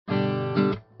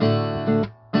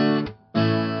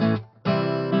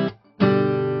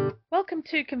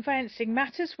welcome to Conveyancing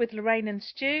Matters with Lorraine and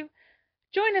Stu.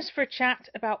 Join us for a chat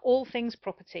about all things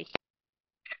property.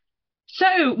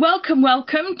 So, welcome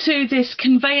to this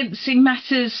Conveyancing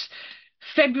Matters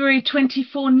February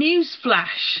 24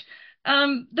 Newsflash.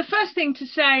 The first thing to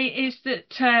say is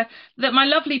that my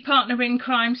lovely partner in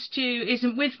crime, Stu,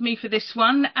 isn't with me for this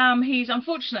one. He's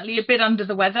unfortunately a bit under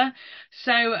the weather,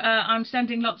 so I'm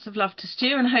sending lots of love to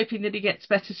Stu and hoping that he gets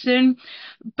better soon.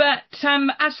 But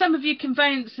as some of you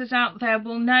conveyancers out there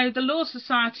will know, the Law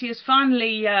Society has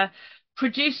finally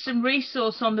produced some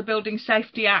resource on the Building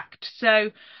Safety Act,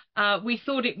 so we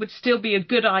thought it would still be a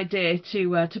good idea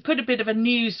to put a bit of a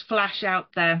news flash out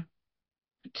there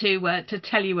to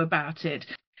tell you about it.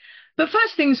 But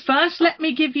first things first, let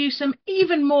me give you some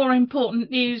even more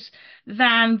important news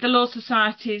than the Law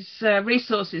Society's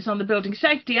resources on the Building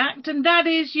Safety Act, and that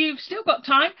is you've still got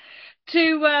time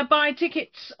to buy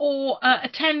tickets or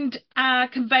attend our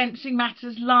Conveyancing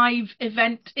Matters live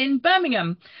event in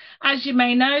Birmingham. As you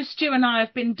may know, Stu and I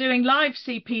have been doing live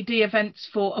CPD events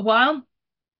for a while.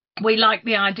 We like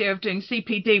the idea of doing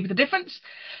CPD with a difference.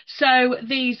 So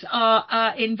these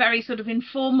are in very sort of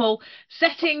informal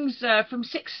settings from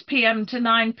 6 p.m. to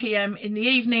 9 p.m. in the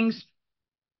evenings.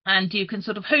 And you can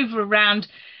sort of hoover around,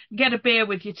 get a beer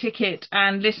with your ticket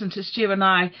and listen to Stu and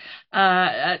I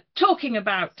talking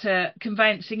about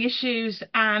conveyancing issues.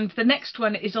 And the next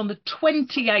one is on the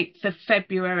 28th of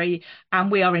February.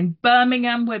 And we are in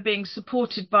Birmingham. We're being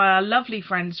supported by our lovely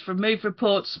friends from Move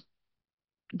Reports.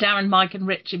 Darren, Mike and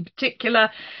Rich in particular.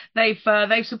 They've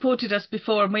supported us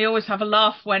before, and we always have a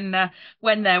laugh when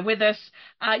they're with us.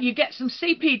 You get some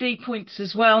CPD points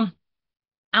as well.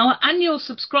 Our annual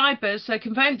subscribers, so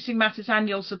Conveyancing Matters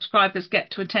annual subscribers, get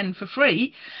to attend for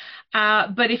free.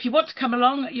 But if you want to come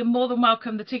along, you're more than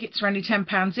welcome. The tickets are only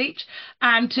 £10 each.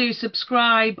 And to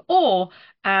subscribe or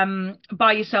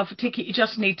buy yourself a ticket, you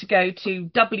just need to go to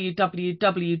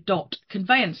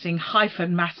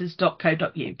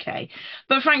www.conveyancing-matters.co.uk.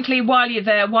 But frankly, while you're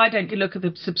there, why don't you look at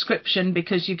the subscription?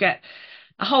 Because you get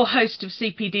a whole host of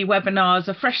CPD webinars,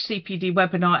 a fresh CPD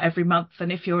webinar every month.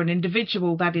 And if you're an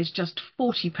individual, that is just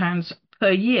 £40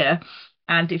 per year.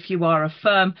 And if you are a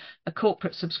firm, a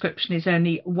corporate subscription is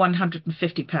only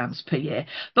 £150 per year.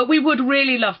 But we would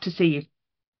really love to see you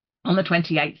on the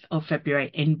 28th of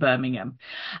February in Birmingham.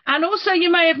 And also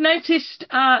you may have noticed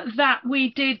that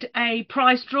we did a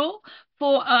prize draw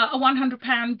for a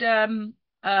 £100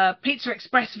 Pizza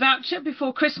Express voucher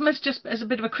before Christmas, just as a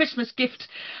bit of a Christmas gift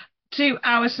to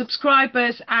our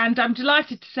subscribers. And I'm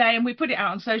delighted to say, and we put it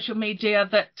out on social media,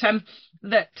 that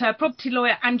property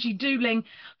lawyer Angie Dooling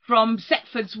from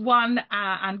Setford's won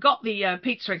and got the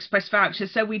Pizza Express voucher.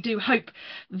 So we do hope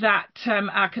that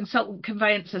our consultant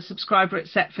conveyancer subscriber at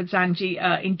Setford's, Angie,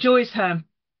 enjoys her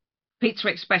Pizza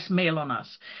Express meal on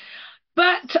us.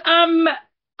 But I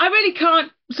really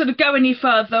can't sort of go any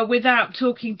further without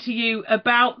talking to you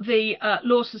about the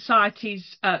Law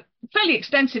Society's fairly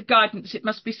extensive guidance, it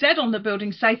must be said, on the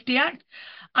Building Safety Act.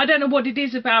 I don't know what it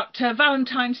is about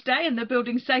Valentine's Day and the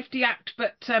Building Safety Act,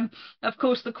 but of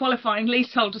course the qualifying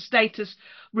leaseholder status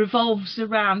revolves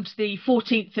around the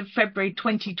 14th of February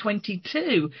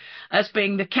 2022 as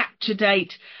being the capture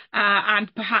date,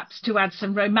 and perhaps to add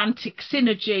some romantic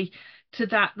synergy to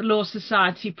that, the Law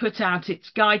Society put out its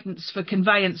guidance for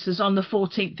conveyancers on the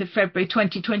 14th of February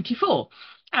 2024.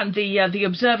 And the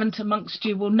observant amongst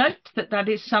you will note that that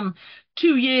is some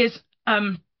 2 years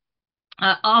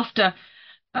after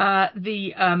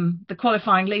the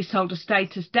qualifying leaseholder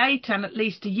status date, and at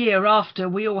least a year after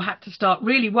we all had to start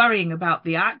really worrying about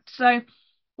the Act. So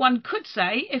one could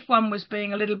say, if one was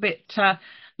being a little bit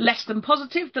less than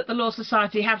positive, that the Law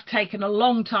Society have taken a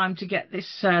long time to get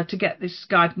this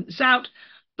guidance out.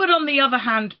 But on the other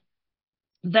hand,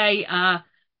 they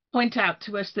point out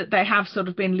to us that they have sort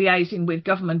of been liaising with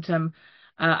government and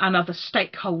other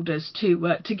stakeholders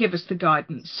to give us the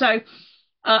guidance. So.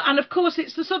 And of course,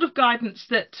 it's the sort of guidance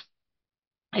that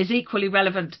is equally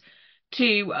relevant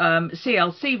to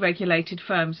CLC regulated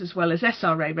firms as well as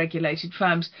SRA regulated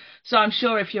firms. So I'm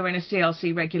sure if you're in a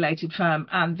CLC regulated firm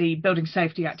and the Building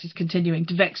Safety Act is continuing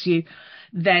to vex you,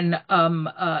 then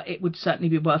it would certainly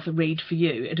be worth a read for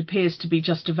you. It appears to be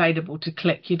just available to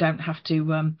click. You don't have to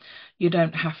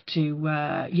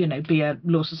you know, be a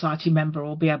Law Society member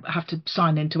or have to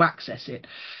sign in to access it,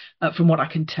 from what I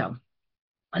can tell.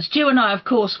 Stu and I, of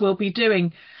course, will be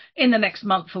doing in the next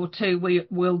month or two. We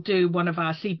will do one of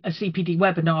our a CPD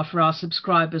webinar for our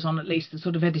subscribers on at least the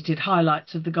sort of edited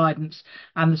highlights of the guidance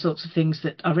and the sorts of things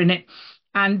that are in it.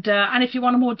 And if you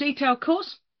want a more detailed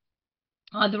course,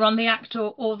 either on the Act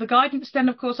or the guidance, then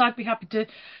of course I'd be happy to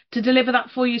deliver that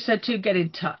for you. So to get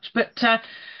in touch. But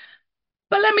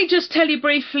But let me just tell you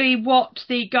briefly what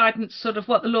the guidance, sort of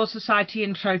what the Law Society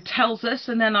intro tells us,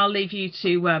 and then I'll leave you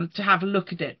to have a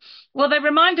look at it. Well, they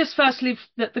remind us firstly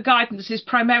that the guidance is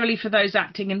primarily for those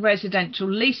acting in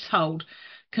residential leasehold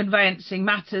conveyancing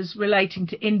matters relating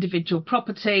to individual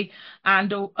property,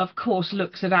 and of course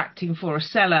looks at acting for a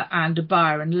seller and a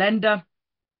buyer and lender.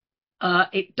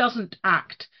 It doesn't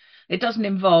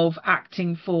involve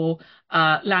acting for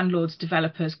landlords,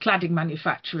 developers, cladding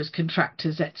manufacturers,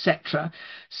 contractors, etc.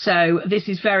 So this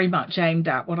is very much aimed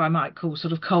at what I might call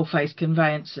sort of coalface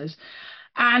conveyancers.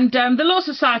 And the Law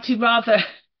Society rather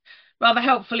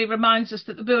helpfully reminds us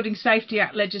that the Building Safety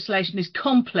Act legislation is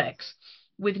complex,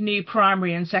 with new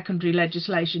primary and secondary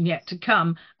legislation yet to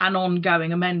come and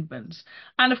ongoing amendments.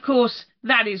 And of course,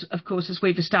 that is, of course, as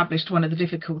we've established, one of the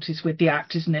difficulties with the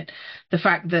Act, isn't it? The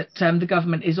fact that the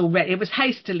government is already, it was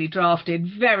hastily drafted,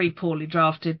 very poorly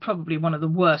drafted, probably one of the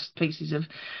worst pieces of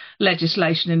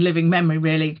legislation in living memory,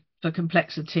 really, for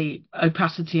complexity,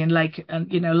 opacity and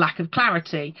lack of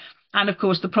clarity. And of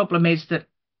course, the problem is that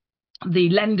the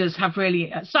lenders have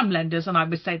really, some lenders, and I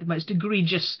would say the most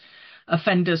egregious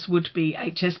offenders would be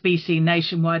HSBC,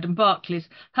 Nationwide and Barclays,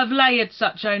 have layered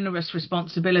such onerous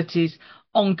responsibilities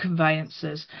on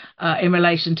conveyancers in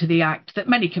relation to the Act that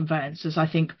many conveyancers, I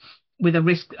think, with a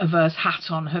risk-averse hat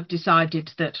on, have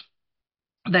decided that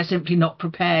they're simply not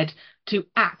prepared to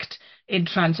act in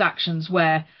transactions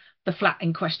where the flat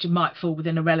in question might fall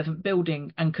within a relevant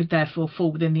building and could therefore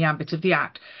fall within the ambit of the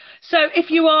Act. So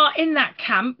if you are in that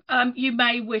camp, you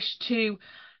may wish to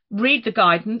read the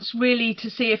guidance really to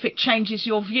see if it changes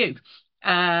your view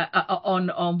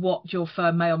on what your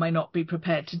firm may or may not be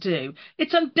prepared to do.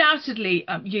 It's undoubtedly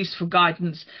useful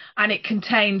guidance, and it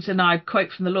contains, and I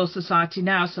quote from the Law Society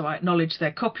now, so I acknowledge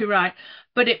their copyright,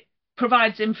 but it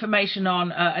provides information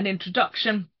on an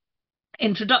introduction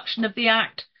of the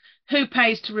Act, who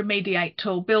pays to remediate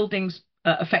tall buildings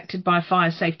affected by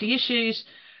fire safety issues,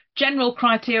 general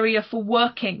criteria for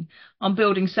working on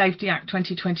Building Safety Act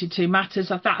 2022 matters.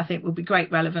 That I think will be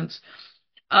great relevance.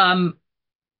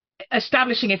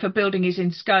 Establishing if a building is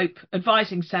in scope,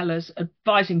 advising sellers,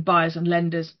 advising buyers and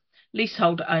lenders,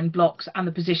 leaseholder-owned blocks, and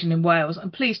the position in Wales.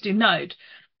 And please do note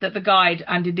that the guide,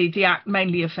 and indeed the Act,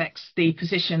 mainly affects the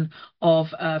position of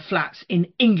flats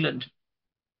in England.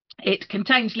 It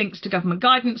contains links to government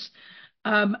guidance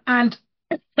and,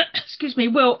 excuse me,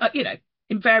 will,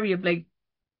 invariably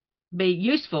be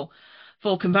useful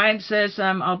for conveyancers.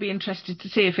 I'll be interested to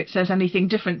see if it says anything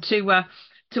different to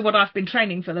what I've been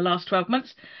training for the last 12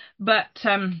 months. But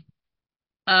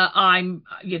I'm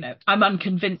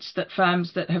unconvinced that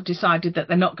firms that have decided that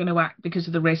they're not going to act because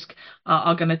of the risk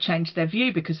are going to change their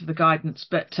view because of the guidance.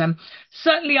 But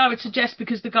certainly I would suggest,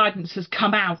 because the guidance has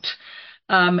come out,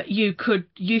 you could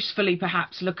usefully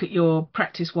perhaps look at your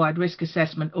practice-wide risk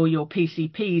assessment or your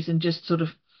PCPs and just sort of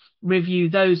review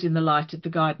those in the light of the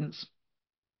guidance.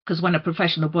 Because when a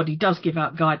professional body does give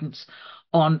out guidance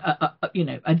on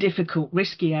a difficult,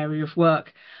 risky area of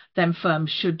work, then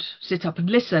firms should sit up and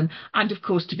listen. And of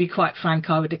course, to be quite frank,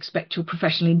 I would expect your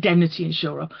professional indemnity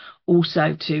insurer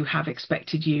also to have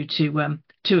expected you to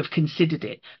have considered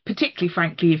it, particularly,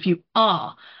 frankly, if you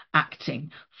are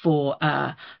acting for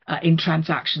in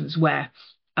transactions where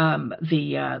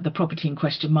the property in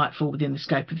question might fall within the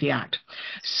scope of the Act.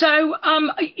 So,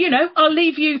 I'll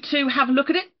leave you to have a look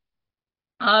at it.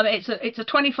 It's a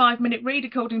 25-minute read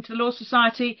according to the Law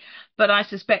Society, but I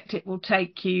suspect it will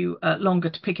take you longer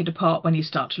to pick it apart when you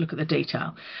start to look at the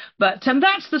detail. But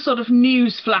that's the sort of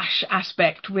news flash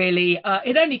aspect, really.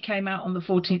 It only came out on the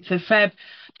 14th of Feb.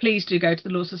 Please do go to the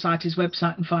Law Society's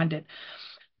website and find it.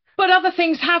 But other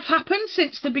things have happened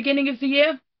since the beginning of the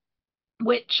year,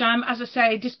 which, as I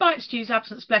say, despite Stu's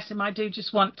absence, bless him, I do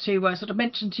just want to sort of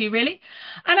mention to you, really.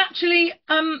 And actually,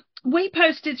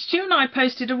 Stu and I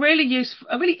posted a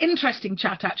really interesting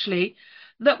chat, actually,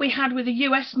 that we had with a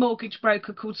US mortgage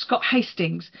broker called Scott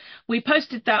Hastings. We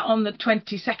posted that on the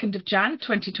 22nd of Jan,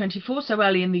 2024, so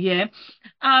early in the year.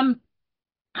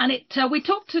 And we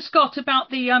talked to Scott about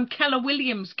the Keller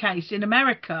Williams case in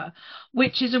America,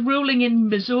 which is a ruling in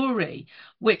Missouri,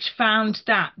 which found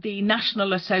that the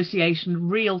National Association of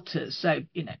Realtors, so,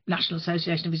 National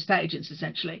Association of Estate Agents,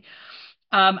 essentially,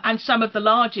 and some of the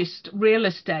largest real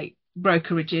estate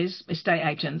brokerages, estate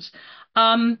agents,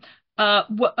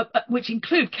 which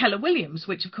include Keller Williams,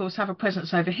 which of course have a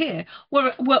presence over here,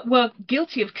 were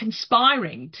guilty of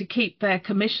conspiring to keep their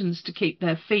commissions, to keep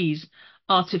their fees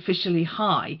artificially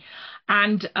high.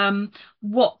 And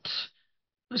what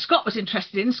Scott was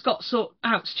interested in, Scott sought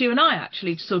out Stu and I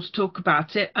actually to sort of talk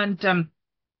about it, and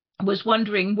was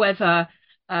wondering whether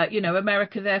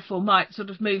America therefore might sort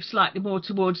of move slightly more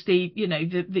towards the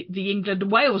England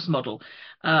and Wales model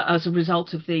as a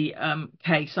result of the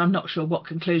case. I'm not sure what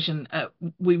conclusion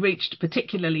we reached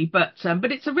particularly, but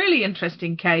it's a really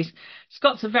interesting case.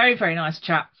 Scott's a very, very nice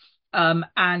chap,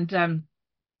 and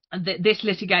this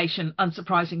litigation,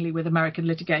 unsurprisingly, with American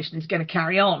litigation, is going to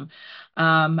carry on.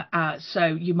 So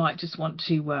you might just want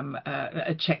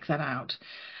to check that out.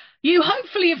 You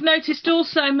hopefully have noticed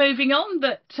also, moving on,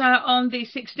 that on the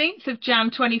 16th of Jan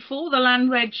 24, the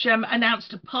Land Reg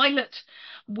announced a pilot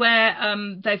where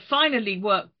they finally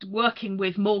working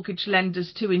with mortgage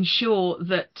lenders to ensure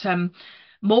that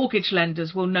mortgage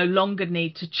lenders will no longer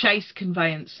need to chase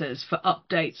conveyancers for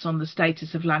updates on the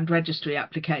status of land registry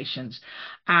applications.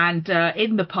 And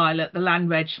in the pilot, the Land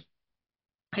Reg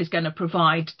is going to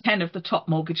provide 10 of the top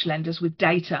mortgage lenders with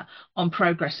data on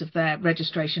progress of their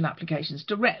registration applications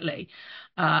directly.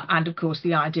 And of course,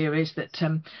 the idea is that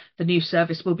the new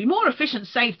service will be more efficient,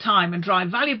 save time, and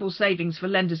drive valuable savings for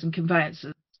lenders and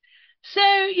conveyancers. So,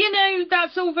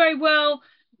 that's all very well.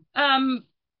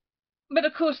 But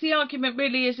of course, the argument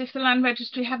really is if the land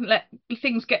registry hadn't let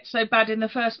things get so bad in the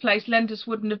first place, lenders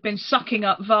wouldn't have been sucking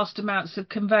up vast amounts of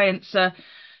conveyancer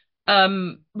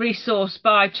resource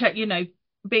by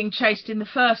being chased in the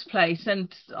first place.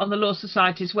 And on the Law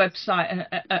Society's website,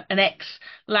 an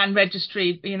ex-land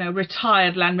registry,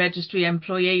 retired land registry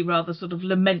employee rather sort of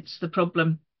laments the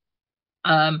problem.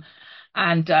 And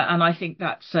I think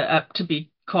that's, to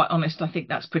be quite honest, I think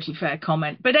that's pretty fair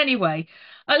comment. But anyway,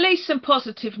 at least some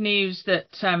positive news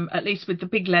that at least with the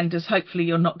big lenders, hopefully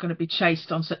you're not going to be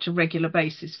chased on such a regular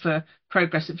basis for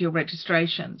progress of your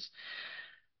registrations.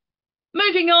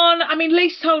 Moving on, I mean,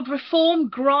 leasehold reform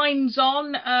grinds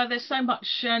on. There's so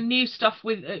much new stuff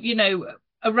with,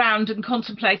 around and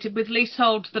contemplated with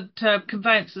leasehold that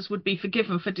conveyancers would be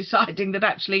forgiven for deciding that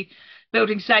actually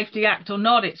Building Safety Act or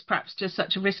not, it's perhaps just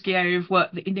such a risky area of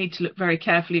work that you need to look very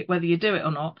carefully at whether you do it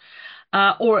or not.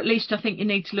 Or at least I think you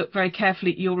need to look very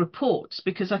carefully at your reports,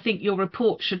 because I think your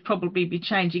reports should probably be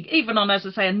changing, even on, as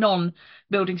I say, a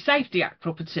non-Building Safety Act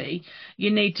property.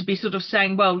 You need to be sort of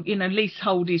saying, well,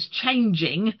 leasehold is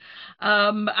changing.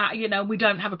 We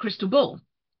don't have a crystal ball.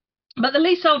 But the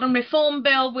Leasehold and Reform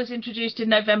Bill was introduced in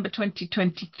November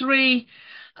 2023.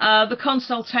 The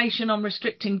consultation on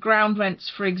restricting ground rents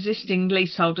for existing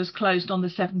leaseholders closed on the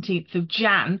 17th of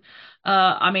Jan.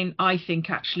 I think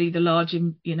actually the large,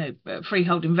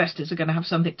 freehold investors are going to have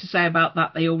something to say about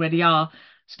that. They already are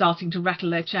starting to rattle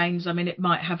their chains. I mean, it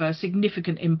might have a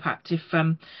significant impact if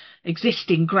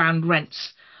existing ground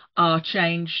rents are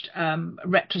changed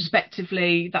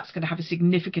retrospectively. That's going to have a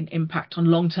significant impact on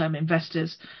long-term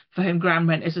investors for whom ground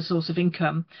rent is a source of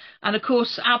income. And of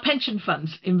course, our pension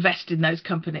funds invest in those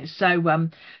companies. So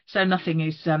nothing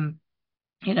is,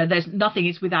 there's nothing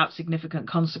is without significant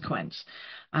consequence.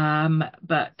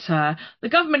 But the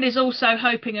government is also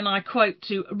hoping, and I quote,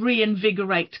 to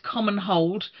reinvigorate common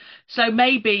hold. So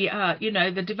maybe,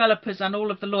 the developers and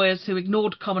all of the lawyers who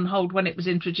ignored common hold when it was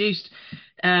introduced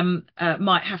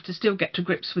might have to still get to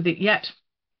grips with it yet.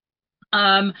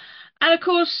 And of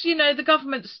course, the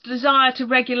government's desire to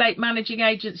regulate managing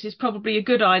agents is probably a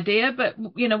good idea, but,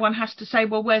 one has to say,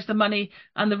 well, where's the money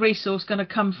and the resource going to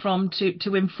come from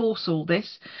to enforce all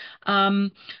this?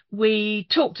 We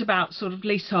talked about sort of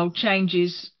leasehold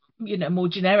changes, more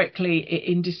generically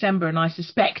in December, and I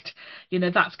suspect,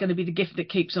 that's going to be the gift that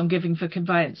keeps on giving for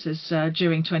conveyancers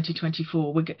during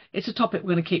 2024. It's a topic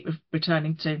we're going to keep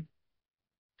returning to.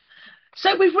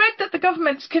 So we've read that the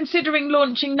government's considering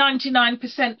launching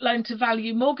 99%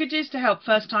 loan-to-value mortgages to help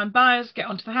first-time buyers get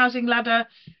onto the housing ladder.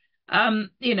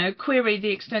 Query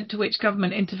the extent to which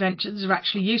government interventions are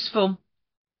actually useful.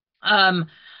 Government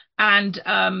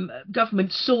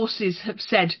sources have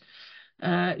said,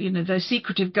 those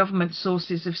secretive government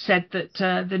sources have said that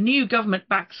the new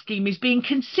government-backed scheme is being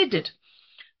considered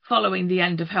following the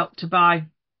end of Help to Buy.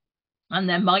 And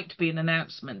there might be an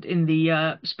announcement in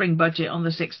the spring budget on the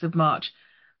 6th of March.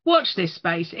 Watch this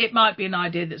space. It might be an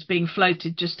idea that's being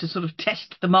floated just to sort of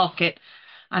test the market.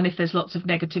 And if there's lots of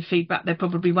negative feedback, they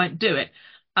probably won't do it.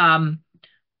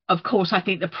 Of course, I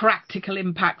think the practical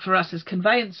impact for us as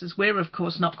conveyancers, we're of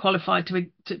course not qualified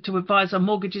to advise on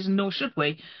mortgages, and nor should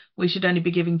we. We should only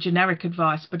be giving generic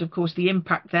advice. But of course, the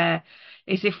impact there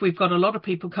is if we've got a lot of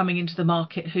people coming into the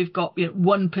market who've got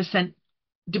 1%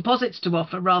 deposits to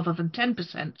offer rather than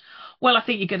 10%, well, I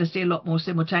think you're going to see a lot more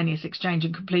simultaneous exchange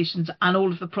and completions and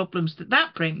all of the problems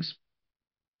that brings.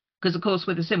 Because, of course,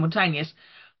 with the simultaneous,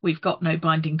 we've got no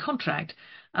binding contract.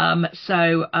 I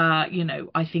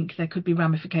think there could be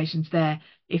ramifications there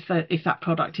if that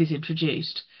product is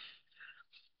introduced.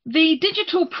 The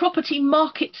Digital Property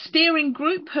Market Steering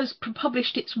Group has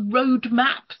published its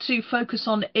roadmap to focus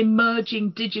on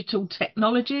emerging digital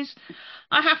technologies.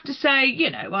 I have to say, you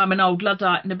know, I'm an old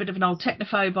Luddite and a bit of an old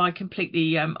technophobe. I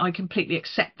completely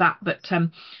accept that, but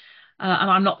and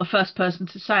I'm not the first person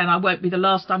to say, and I won't be the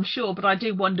last, I'm sure, but I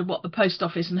do wonder what the Post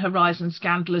Office and Horizon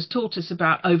scandal has taught us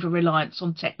about over-reliance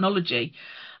on technology.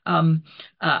 And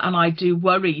I do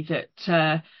worry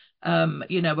that,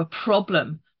 you know, a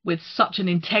problem with such an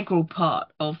integral part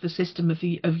of the system of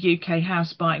UK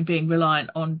house buying being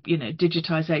reliant on, you know,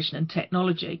 digitisation and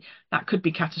technology, that could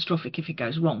be catastrophic if it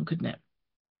goes wrong, couldn't it?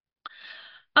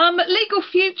 Legal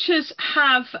Futures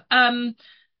have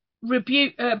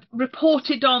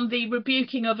reported on the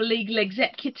rebuking of a legal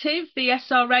executive. The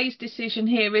SRA's decision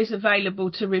here is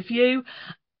available to review.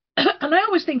 And I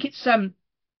always think it's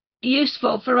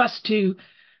useful for us to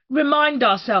remind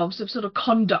ourselves of sort of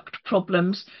conduct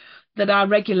problems that our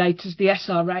regulators, the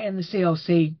SRA and the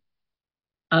CLC,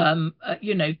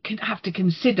 you know, have to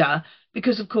consider,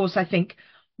 because of course I think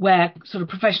where sort of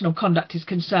professional conduct is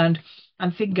concerned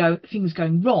and things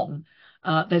going wrong,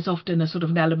 there's often a sort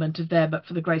of an element of there, but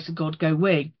for the grace of God go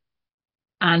we.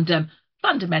 And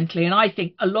fundamentally, and I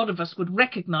think a lot of us would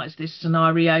recognise this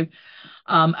scenario,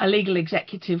 a legal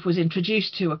executive was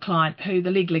introduced to a client who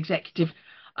the legal executive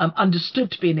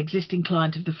understood to be an existing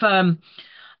client of the firm.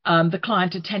 The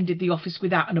client attended the office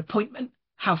without an appointment.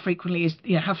 How frequent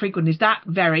is that?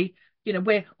 Very. You know,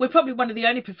 we're probably one of the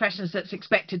only professions that's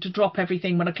expected to drop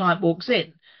everything when a client walks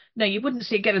in. No, you wouldn't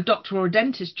get a doctor or a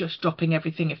dentist just dropping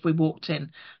everything if we walked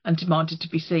in and demanded to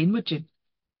be seen, would you?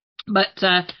 But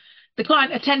the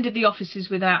client attended the offices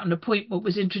without an appointment,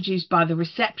 was introduced by the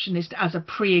receptionist as a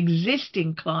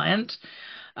pre-existing client.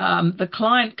 The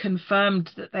client confirmed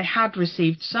that they had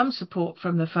received some support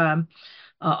from the firm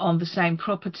on the same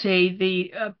property.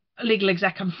 The legal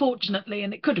exec, unfortunately,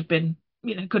 and it could have been,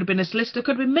 you know, could have been a solicitor,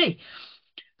 could have been me,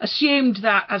 assumed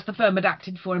that as the firm had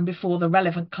acted for him before, the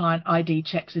relevant client ID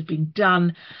checks had been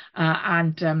done,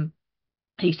 and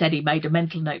he said he made a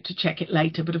mental note to check it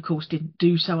later, but of course didn't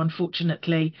do so,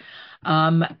 unfortunately.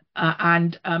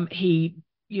 He,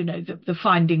 you know, the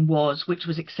finding was, which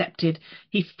was accepted,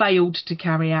 he failed to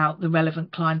carry out the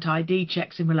relevant client ID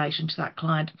checks in relation to that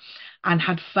client and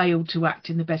had failed to act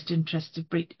in the best interests of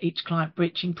each client,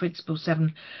 breaching Principle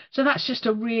 7. So that's just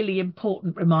a really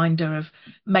important reminder of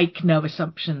make no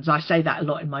assumptions. I say that a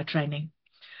lot in my training.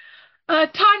 A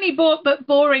tiny but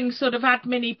boring sort of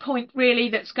admin-y point, really,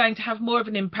 that's going to have more of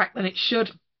an impact than it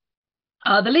should.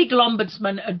 The Legal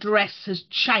Ombudsman address has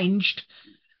changed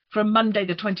from Monday,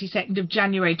 the 22nd of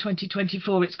January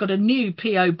 2024. It's got a new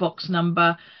PO box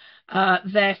number.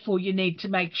 Therefore, you need to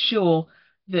make sure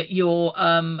that your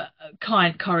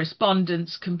client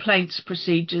correspondence, complaints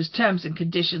procedures, terms and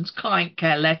conditions, client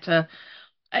care letter,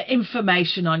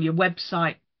 information on your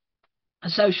website,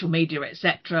 social media,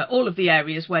 etc., all of the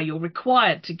areas where you're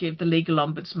required to give the Legal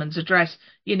Ombudsman's address,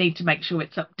 you need to make sure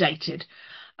it's updated.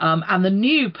 And the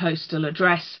new postal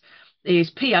address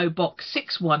is PO Box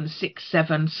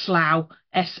 6167 Slough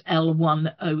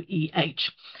SL10EH.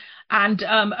 And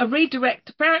a redirect,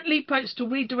 apparently postal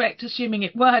redirect, assuming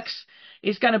it works,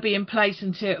 is going to be in place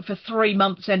for 3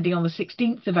 months ending on the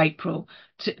 16th of April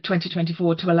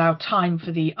 2024 to allow time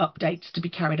for the updates to be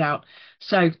carried out.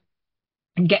 So,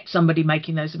 and get somebody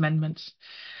making those amendments.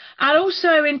 And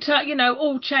also, you know,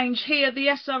 all change here, the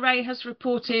SRA has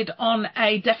reported on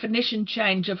a definition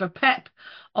change of a PEP,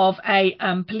 of a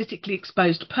politically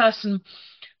exposed person.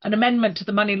 An amendment to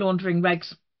the money laundering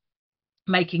regs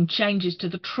making changes to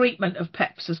the treatment of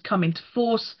PEPs has come into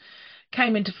force,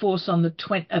 came into force on the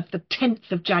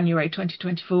 10th of January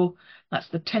 2024. That's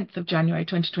the 10th of January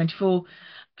 2024.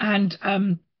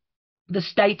 And the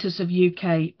status of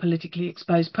UK politically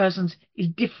exposed persons is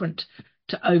different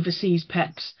to overseas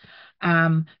PEPs.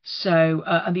 And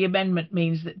the amendment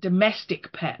means that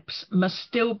domestic PEPs must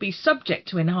still be subject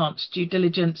to enhanced due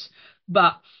diligence,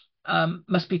 but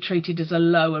must be treated as a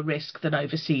lower risk than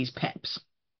overseas PEPs.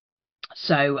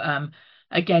 So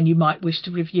again, you might wish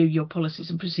to review your policies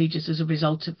and procedures as a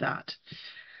result of that.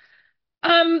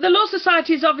 The Law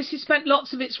Society has obviously spent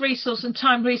lots of its resource and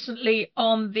time recently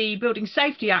on the Building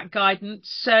Safety Act guidance.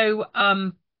 So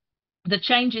the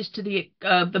changes to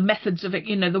the methods of it,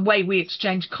 you know, the way we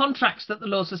exchange contracts that the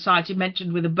Law Society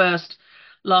mentioned with a burst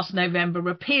last November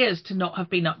appears to not have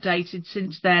been updated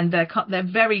since then. Their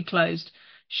very closed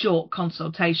short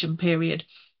consultation period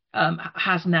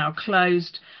has now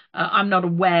closed. I'm not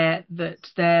aware that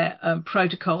their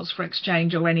protocols for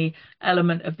exchange or any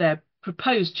element of their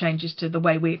proposed changes to the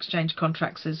way we exchange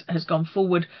contracts has gone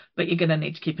forward, but you're going to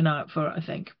need to keep an eye out for it, I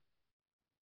think.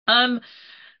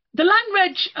 The Land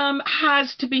Reg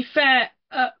has, to be fair,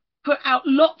 put out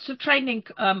lots of training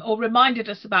or reminded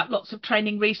us about lots of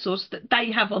training resource that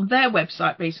they have on their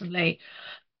website recently.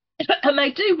 And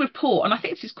they do report, and I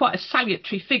think this is quite a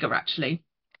salutary figure actually.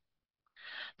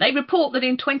 They report that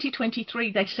in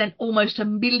 2023 they sent almost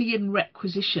 1 million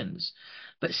requisitions,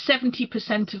 but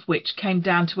 70% of which came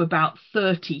down to about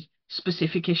 30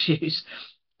 specific issues.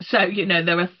 So, you know,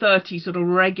 there are 30 sort of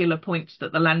regular points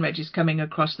that the Land Reg is coming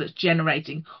across that's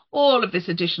generating all of this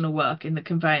additional work in the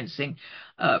conveyancing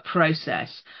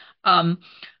process.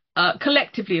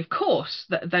 Collectively, of course,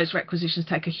 those requisitions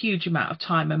take a huge amount of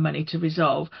time and money to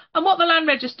resolve. And what the Land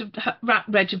Reg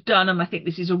have done, and I think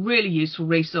this is a really useful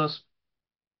resource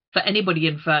for anybody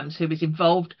in firms who is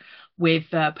involved with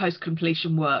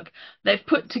post-completion work, they've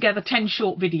put together 10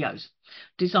 short videos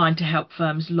designed to help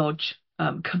firms lodge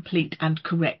complete and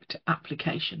correct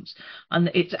applications.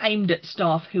 And it's aimed at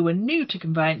staff who are new to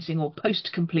conveyancing or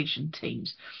post-completion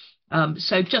teams.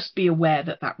 So just be aware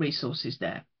that that resource is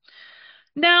there.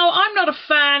 Now, I'm not a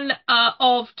fan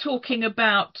of talking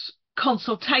about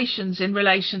consultations in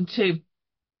relation to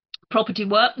property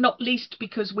work, not least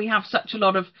because we have such a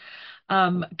lot of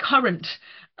current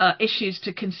issues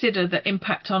to consider that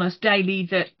impact on us daily,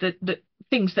 that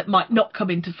things that might not come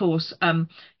into force,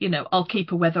 you know, I'll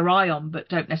keep a weather eye on, but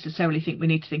don't necessarily think we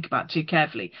need to think about too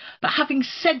carefully. But having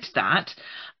said that,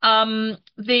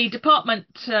 the department,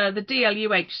 the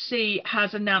DLUHC,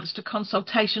 has announced a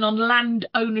consultation on land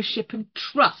ownership and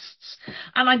trusts.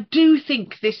 And I do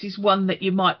think this is one that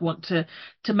you might want to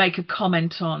make a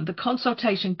comment on. The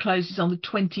consultation closes on the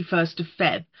 21st of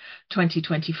Feb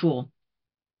 2024.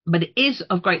 But it is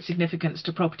of great significance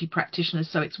to property practitioners,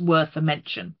 so it's worth a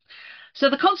mention. So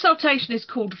the consultation is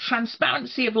called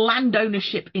Transparency of Land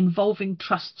Ownership Involving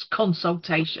Trusts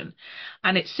Consultation,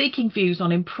 and it's seeking views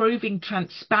on improving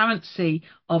transparency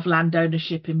of land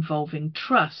ownership involving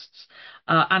trusts.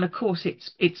 And of course,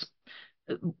 it's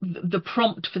the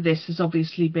prompt for this has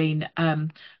obviously been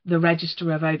the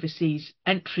Register of Overseas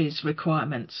Entities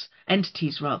requirements, and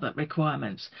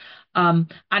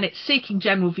it's seeking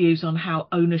general views on how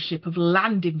ownership of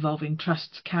land involving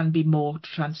trusts can be more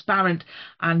transparent,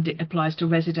 and it applies to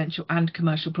residential and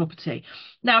commercial property.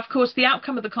 Now, of course, the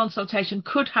outcome of the consultation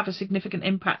could have a significant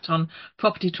impact on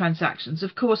property transactions.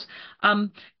 Of course,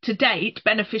 to date,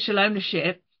 beneficial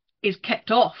ownership is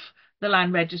kept off the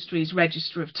Land Registry's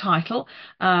Register of Title,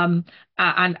 and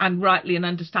rightly and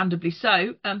understandably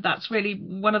so. That's really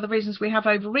one of the reasons we have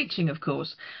overreaching, of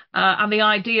course. And the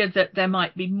idea that there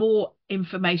might be more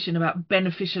information about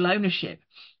beneficial ownership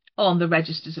on the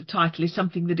registers of title is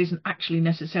something that isn't actually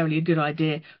necessarily a good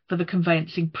idea for the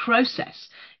conveyancing process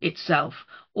itself,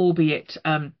 albeit,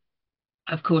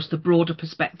 of course, the broader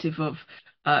perspective of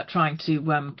trying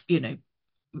to, you know,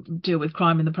 deal with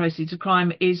crime and the proceeds of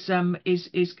crime is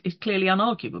clearly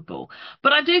unarguable.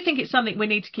 But I do think it's something we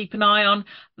need to keep an eye on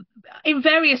in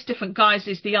various different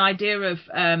guises. The idea of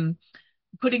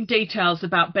putting details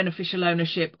about beneficial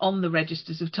ownership on the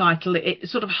registers of title, it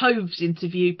sort of hoves into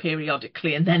view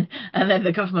periodically, and then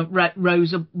the government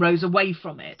rose away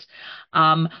from it.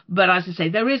 But as I say,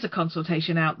 there is a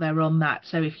consultation out there on that.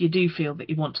 So if you do feel that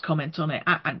you want to comment on it,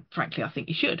 and frankly I think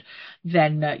you should,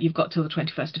 then you've got till the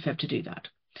 21st of Feb to do that.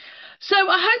 So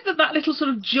I hope that little sort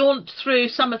of jaunt through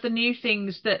some of the new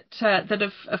things that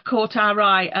have caught our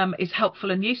eye is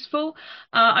helpful and useful.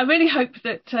 I really hope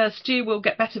that Stu will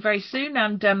get better very soon,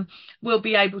 and will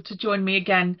be able to join me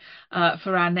again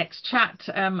for our next chat.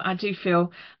 I do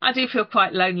feel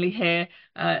quite lonely here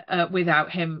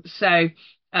without him. So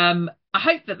I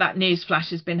hope that newsflash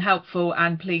has been helpful,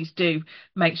 and please do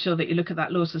make sure that you look at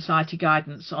that Law Society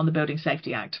guidance on the Building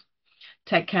Safety Act.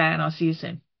 Take care, and I'll see you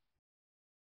soon.